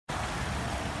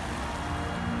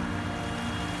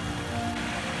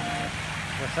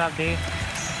What's up, D?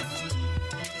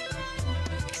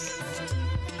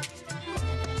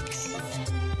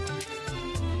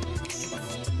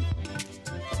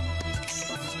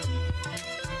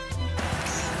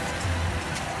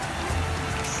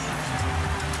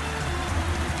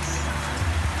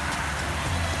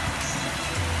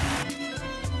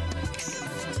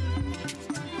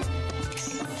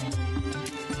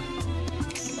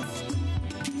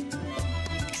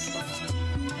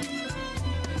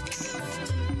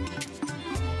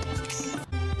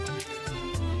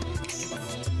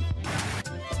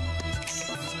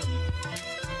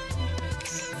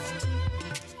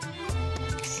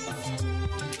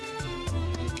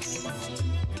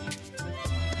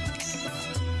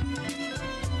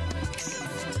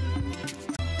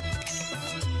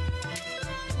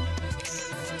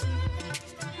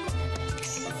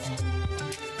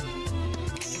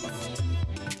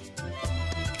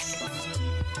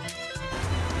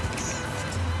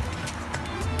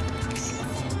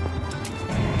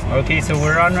 Okay, so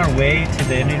we're on our way to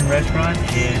the Indian restaurant,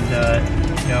 and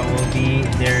yeah, we'll be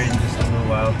there in just a little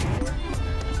while.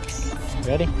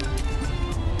 Ready?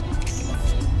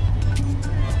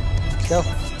 Let's go.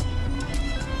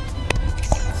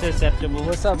 It's acceptable.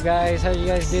 What's up, guys? How you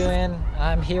guys doing?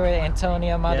 I'm here with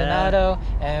Antonio Maldonado,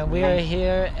 and we are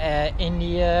here at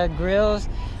India Grills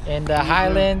in the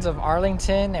Highlands of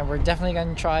Arlington, and we're definitely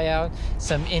going to try out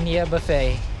some India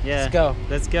buffet. Yeah. Let's go.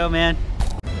 Let's go, man.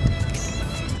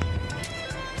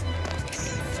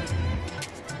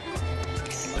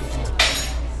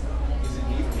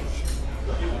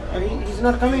 He's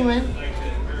not coming, man.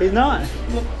 He's not.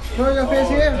 Show your face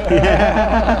here.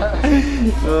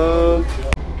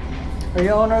 Are you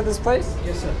the owner of this place?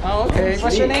 Yes, sir. Oh, okay.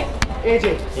 What's your name?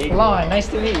 AJ. Luan. Nice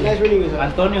to meet you. Nice meeting you, sir.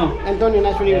 Antonio. Antonio,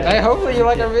 nice meeting you. Hey, hopefully you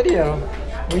like our video.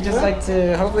 We just like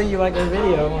to, hopefully you like our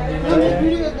video.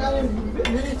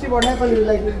 Really see what happens is,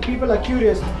 like, people are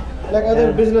curious. Like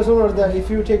other business owners, that if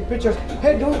you take pictures,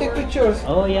 hey, don't take pictures.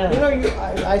 Oh yeah. You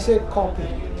know, I say copy.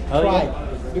 Oh, try. yeah.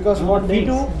 Because what we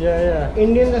do,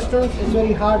 Indian restaurants is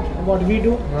very hard. What we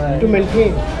do to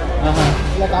maintain.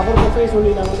 Like our buffet is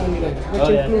only $11.99, which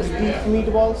includes beef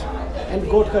meatballs and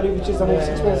goat curry, which is the most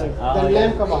expensive. Then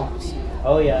lamb kebabs.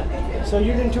 Oh yeah. So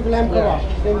you didn't took lamb kebab,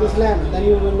 then this lamb, then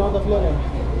you will know the flavor.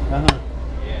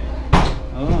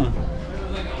 Oh.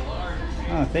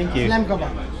 Oh, thank you. Lamb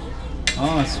kebab.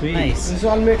 Oh, sweet. Nice. This is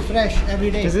all made fresh every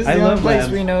day. This is the only place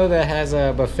we know that has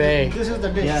a buffet. This is the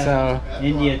dish. Yeah. So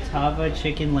India tava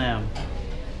chicken lamb.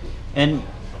 And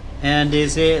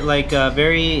is it like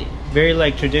very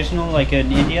like traditional, like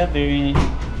in India, very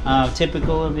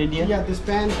typical of India? Yeah, this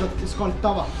pan is called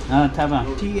tawa. Tava.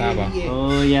 T-A-V-A.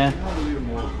 Oh yeah.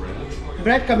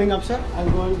 Bread coming up, sir. I'll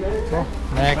go and get it. cool.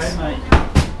 Next.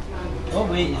 Oh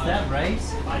wait, is that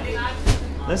rice?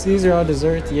 These are all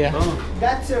desserts, yeah. Oh.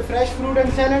 That's fresh fruit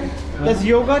and salad. That's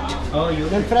yogurt. Oh, yogurt.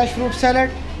 Then fresh fruit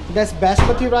salad. That's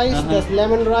basmati rice. That's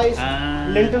lemon rice.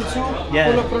 Lentil soup.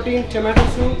 Full of protein. Tomato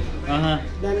soup.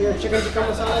 Then your chicken tikka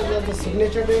masala. That's the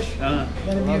signature dish.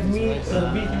 Then we have meat,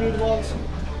 beef meatballs,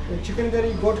 chicken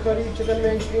curry, goat curry, chicken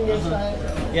wings, Indian style.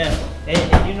 Yeah,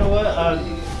 and you know what?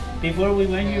 Before we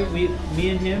went here, me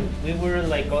and him, we were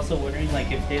like also wondering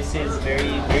like if this is very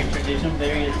traditional,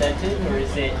 very authentic, or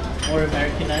is it more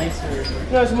Americanized, or?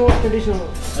 No, it's more traditional.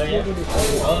 Oh yeah.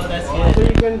 Oh, that's So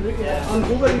good. you can on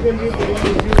Google you can read the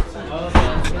reviews. Oh,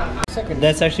 okay.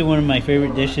 That's actually one of my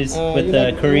favorite dishes with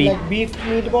the curry. You like beef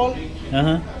meatball?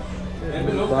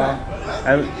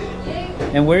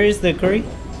 And where is the curry?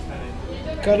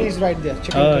 Curry is right there.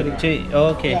 Chicken curry.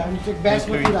 Okay. Yeah, and you take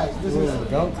basmati rice. This is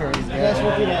goat curry.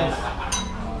 basmati rice.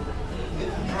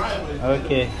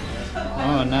 Okay.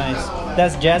 Oh, nice.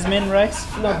 That's jasmine rice?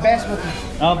 No, basmati.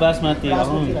 Oh, basmati.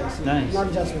 Basmati rice. Nice.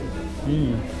 Not jasmine.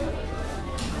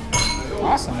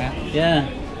 Awesome, man. Yeah.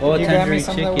 Oh, You grab me tandoori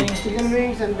some of the chicken. wings? Chicken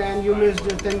wings, and then you missed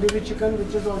the tandoori chicken,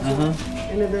 which is also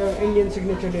another Indian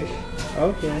signature dish.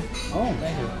 Okay. Oh,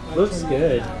 looks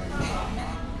good.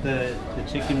 The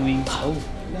chicken wings. Oh.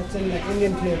 That's in like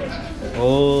Indian flavor.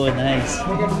 Oh, nice.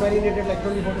 They get marinated like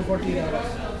 24 to 40 hours.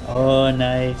 Oh,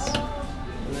 nice. Tandoori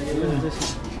chicken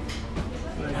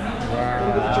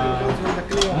comes with the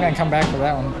clay. I'm gonna come back for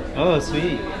that one. Oh,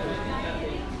 sweet.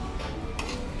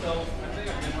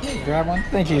 Grab one.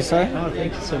 Thank you, sir. Oh,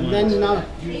 thank you so much. Then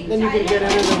you can get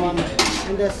another one,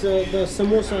 and that's the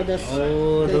samosa. That's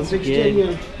those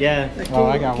vegetarian. good. Yeah. The king,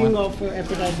 I got king one. of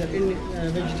appetizer,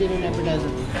 vegetarian appetizer.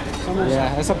 Samosa.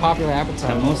 Yeah, it's a popular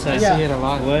appetizer. Samosa. I see it a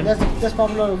lot. What? That's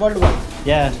popular worldwide.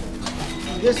 Yeah.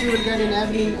 This you will get in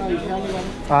every.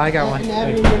 Oh, I got one. In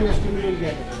every Indian restaurant you will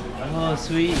get it. Oh,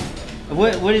 sweet.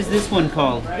 What is this one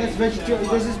called? That's vegetarian.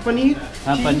 This is paneer.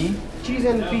 Paneer? cheese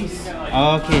and peas.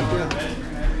 Okay. Yeah.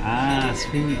 Ah,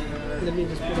 sweet. Let me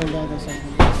just put on the other side.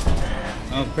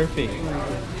 Oh, perfect.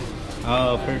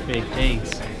 Oh, perfect.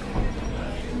 Thanks.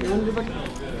 You want the butter?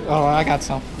 Oh, I got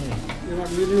some. You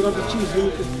got the cheese. You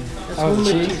need to, that's Oh, the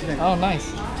homemade cheese? then. Oh,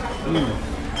 nice.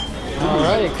 All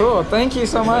right, cool. Thank you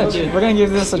so much. We're going to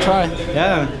give this a try.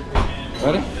 Yeah.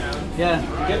 Ready? Yeah.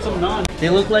 Get some naan. They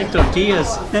look like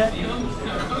tortillas.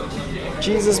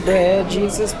 Jesus bread,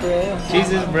 Jesus bread.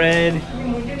 Jesus bread.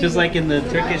 Just like in the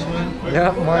Turkish one.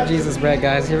 Yep, more Jesus bread,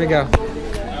 guys. Here we go.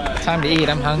 Time to eat.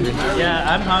 I'm hungry. Yeah,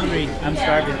 I'm hungry. I'm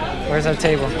starving. Where's our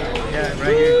table? Yeah,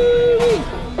 right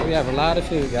here. We have a lot of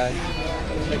food, guys.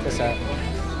 Check this out. I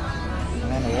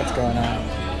don't know what's going on.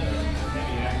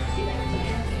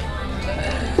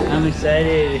 I'm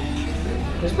excited.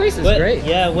 This place is What- great.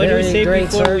 yeah, what do we Very say great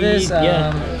before we service. eat?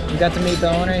 Yeah. We got to meet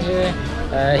the owner here.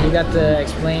 He got to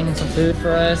explain some food for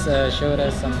us. Showed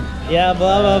us some. Yeah,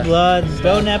 blah, blah, blah.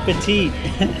 Bon appetit.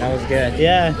 That was good.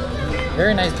 Yeah,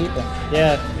 Very nice people.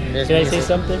 yeah. There's Should I say music.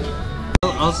 something?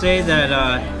 I'll say that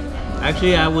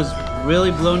actually I was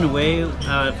really blown away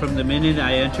from the minute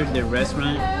I entered the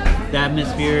restaurant. The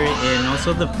atmosphere and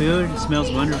also the food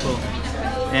smells wonderful.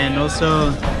 And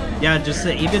also, yeah, just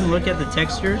to even look at the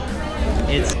texture,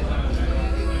 it's...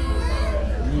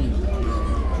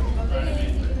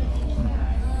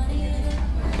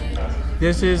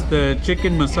 This is the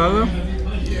chicken masala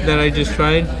that I just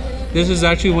tried. This is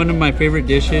actually one of my favorite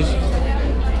dishes.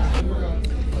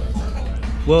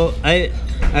 Well, I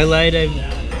lied.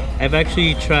 I've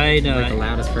actually tried. Like the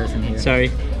loudest person here.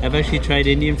 Sorry, I've actually tried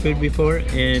Indian food before,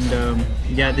 and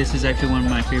yeah, this is actually one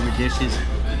of my favorite dishes.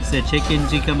 It's a chicken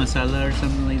tikka masala or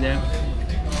something like that,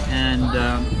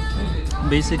 and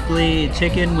basically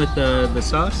chicken with the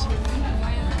sauce.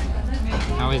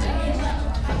 How is it?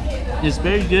 It's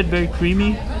very good, very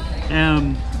creamy,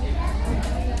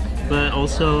 but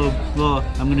also, well,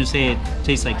 I'm gonna say it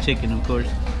tastes like chicken, of course.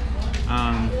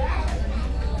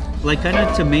 Like kind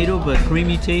of tomato, but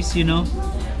creamy taste, you know.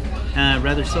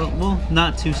 Rather salt, well,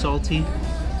 not too salty,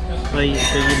 but you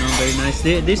know, very nice.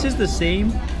 This is the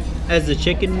same as the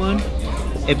chicken one,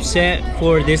 except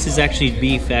for this is actually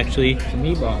beef, actually. It's a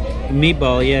meatball.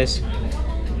 Meatball, yes.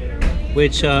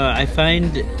 Which I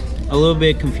find a little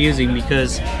bit confusing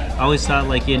because I always thought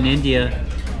like in India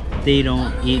they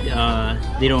don't eat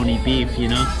beef, you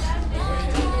know.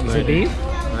 Is it beef?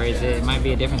 Or is it? It might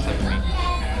be a different type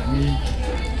of meat.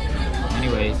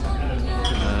 Anyways,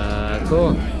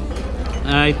 cool.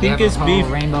 I think We have it's a whole beef.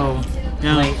 rainbow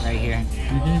Yeah. plate right here.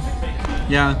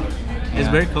 Yeah, it's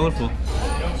Yeah. very colorful.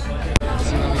 Let's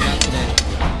see what we got today.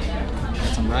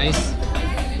 Got some rice.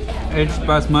 It's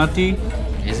basmati.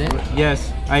 Is it?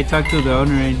 Yes, I talked to the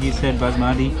owner and he said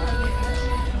basmati.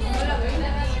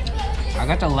 I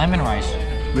got the lemon rice.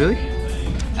 Really?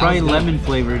 Probably was good. lemon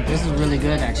flavored. This is really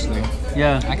good, actually.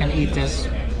 Yeah. I can eat this.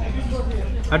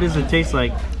 How does it taste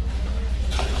like?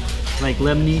 Like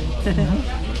lemony?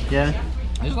 Yeah.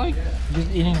 It's like just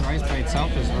eating rice by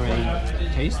itself is already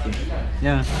tasty.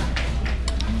 Yeah.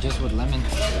 And just with lemon,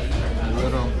 a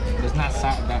little, it's not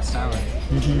that sour.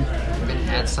 You can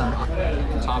add some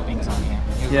toppings on here.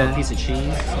 Here's a Yeah. little piece of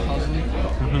cheese, supposedly.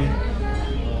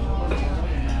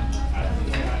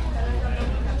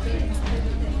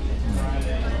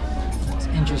 It's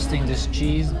interesting, this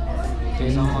cheese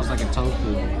tastes almost like a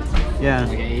tofu. Yeah.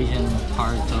 Like an Asian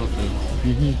hard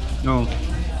tofu. Oh.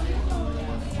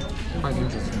 Quite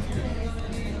interesting.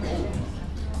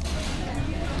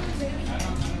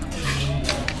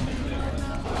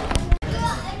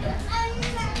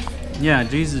 Yeah,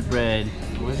 Jesus bread.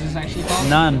 What is this actually called?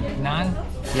 Naan. Naan?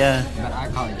 Yeah. But I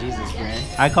call it Jesus bread.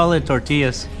 I call it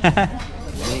tortillas.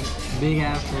 Big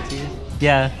ass tortilla.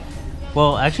 Yeah.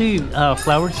 Well, actually,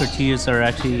 flour tortillas are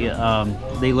actually,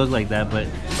 they look like that, but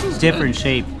different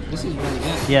shape. This is really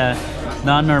good. Yeah.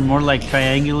 Naan are more like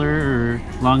triangular or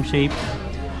long shape.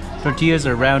 Tortillas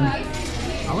are round.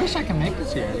 I wish I could make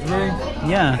this here. It's very,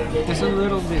 Yeah. it's a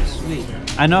little bit sweet.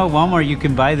 I know at Walmart you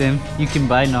can buy them. You can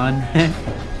buy naan.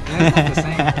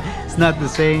 Yeah, it's not the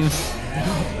same. It's not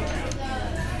the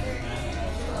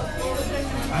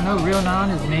same. I know real naan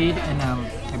is made in a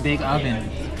big oven.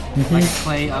 Like a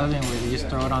clay oven where they just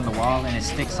throw it on the wall and it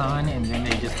sticks on and then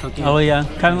they just cook it. Oh yeah,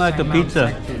 kind of like a Certain amount of pizza.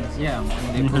 seconds, yeah,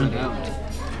 when they pull it out.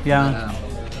 Yeah. But,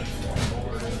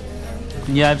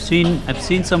 Yeah, I've seen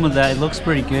some of that. It looks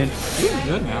pretty good. it's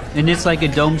good, man. And it's like a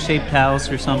dome-shaped house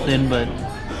or something, but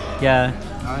yeah.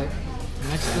 Alright,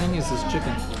 next thing is this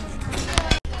chicken.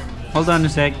 Hold on a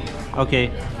sec. Okay,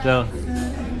 go.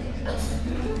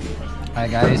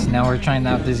 Alright guys, now we're trying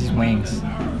out these wings.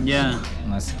 Yeah,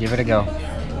 Let's give it a go.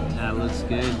 that looks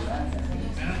good.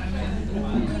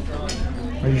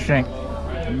 What do you think?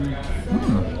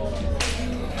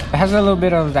 It has a little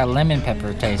bit of that lemon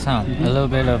pepper taste, huh? A little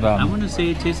bit of. I want to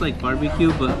say it tastes like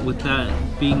barbecue, but with that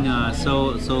being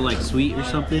so like sweet or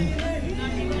something.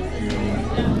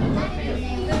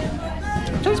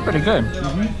 It tastes pretty good.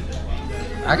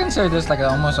 I consider this like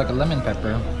almost like a lemon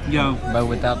pepper. Yeah. But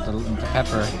without the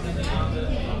pepper.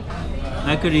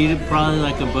 I could eat probably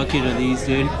like a bucket of these,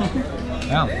 dude.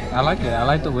 Yeah, I like it. I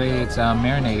like the way it's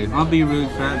marinated. I'll be really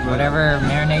fat, but whatever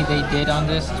marinade they did on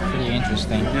this is pretty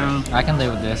interesting. Yeah. I can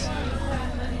live with this.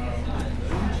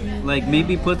 Like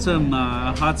maybe put some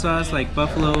hot sauce, like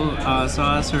buffalo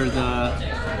sauce, or the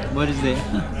what is it?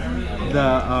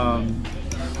 The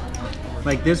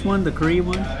like this one, the curry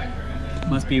one,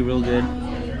 must be real good.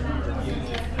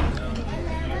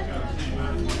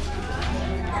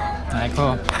 Alright,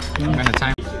 cool. I'm gonna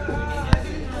time.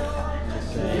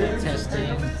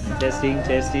 Testing.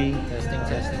 Testing.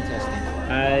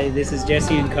 Hi, this is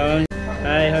Jesse and Colin.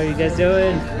 Hi, how are you guys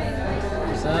doing?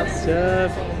 What's up? What's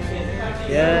up?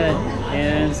 Yeah,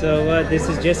 and so what? This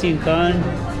is Jesse and Colin.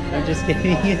 I'm just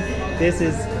kidding. This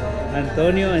is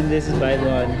Antonio and this is By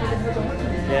Luan.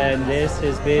 Yeah, and this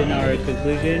has been our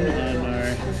conclusion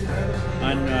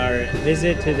on our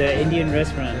visit to the Indian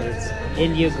restaurant. It's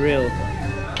India Grill.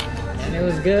 And it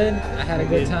was good. I had a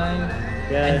good time.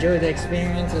 Yeah. I enjoyed the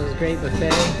experience. It was a great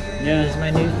buffet. Yeah. It's my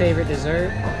new favorite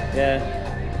dessert. Yeah.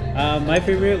 My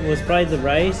favorite was probably the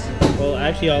rice. Well,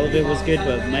 actually all of it was good,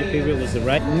 but my favorite was the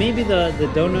rice. Maybe the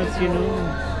donuts, you know.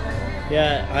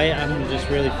 Yeah, I'm just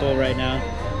really full right now.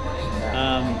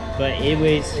 But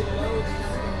anyways,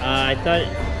 I thought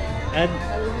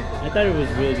it was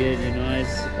really good, you know.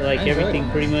 It's like everything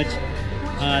pretty much.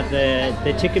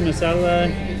 The chicken masala,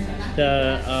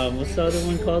 the what's the other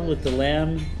one called with the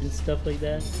lamb and stuff like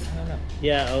that? I don't know.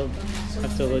 Yeah, I'll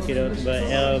have to look it up. But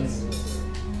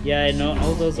yeah, and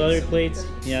all those other plates,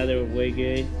 yeah, they were way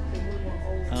good.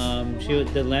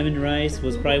 The lemon rice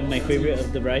was probably my favorite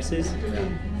of the rices.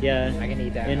 Yeah. I can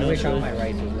eat that. And I wish all also- my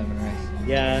rice was lemon rice.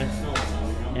 Yeah.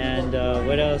 And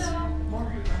what else?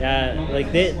 Yeah,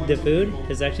 like the food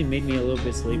has actually made me a little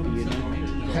bit sleepy, you know?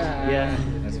 Yeah.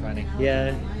 That's funny.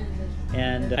 Yeah.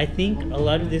 And I think a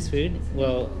lot of this food,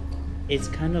 well, it's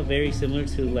kind of very similar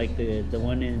to like the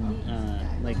one in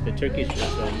like the Turkish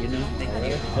restaurant, you know?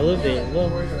 A little bit. Well,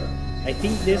 I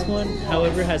think this one,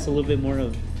 however, has a little bit more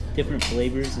of different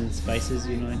flavors and spices,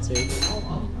 you know what I'd say?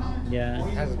 Yeah.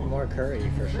 It has more curry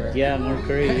for sure. Yeah, more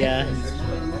curry, yeah.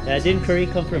 Didn't curry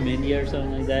come from India or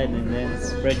something like that and then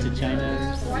spread to China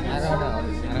or something? I don't know. I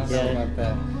don't know about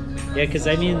that. Yeah, because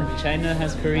I mean, China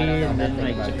has curry and then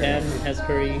like Japan has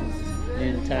curry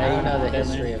and Thai. I don't know the Thailand.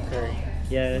 history of curry.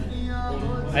 Yeah.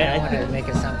 I don't want to make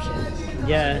assumptions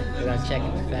Yeah. without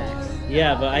checking the facts.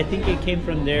 Yeah, but I think it came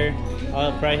from there.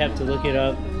 I'll probably have to look it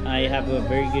up. I have a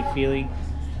very good feeling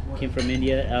it came from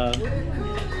India.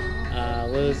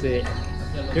 What was it?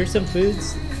 There's some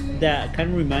foods that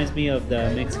kind of reminds me of the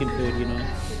Mexican food, you know?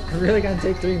 We're really gonna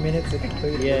take 3 minutes to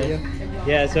conclude the Yeah. video.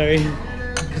 Yeah, sorry.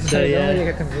 So yeah. only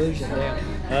like a conclusion. Damn.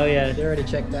 Oh yeah. They already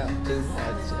checked out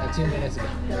 2 minutes ago.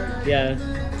 Yeah.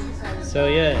 So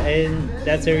yeah, and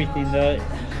that's everything though.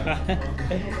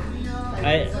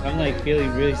 I'm like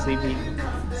feeling really sleepy.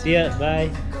 See ya, bye.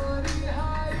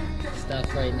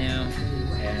 Stuff right now,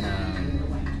 and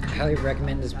I highly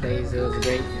recommend this place. It was a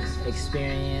great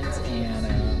experience, and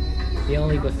the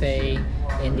only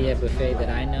India buffet that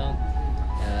I know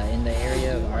in the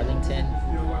area of Arlington,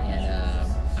 and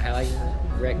I highly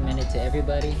recommend it to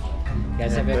everybody. You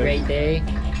guys have a great day.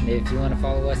 And if you want to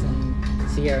follow us and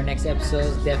see our next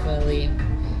episodes, definitely.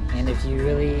 And if you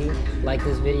really like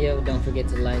this video, don't forget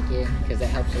to like it, because that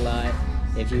helps a lot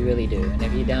if you really do. And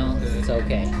if you don't, it's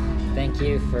okay. Thank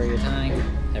you for your time.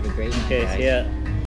 Have a great night. Okay, guys. see ya.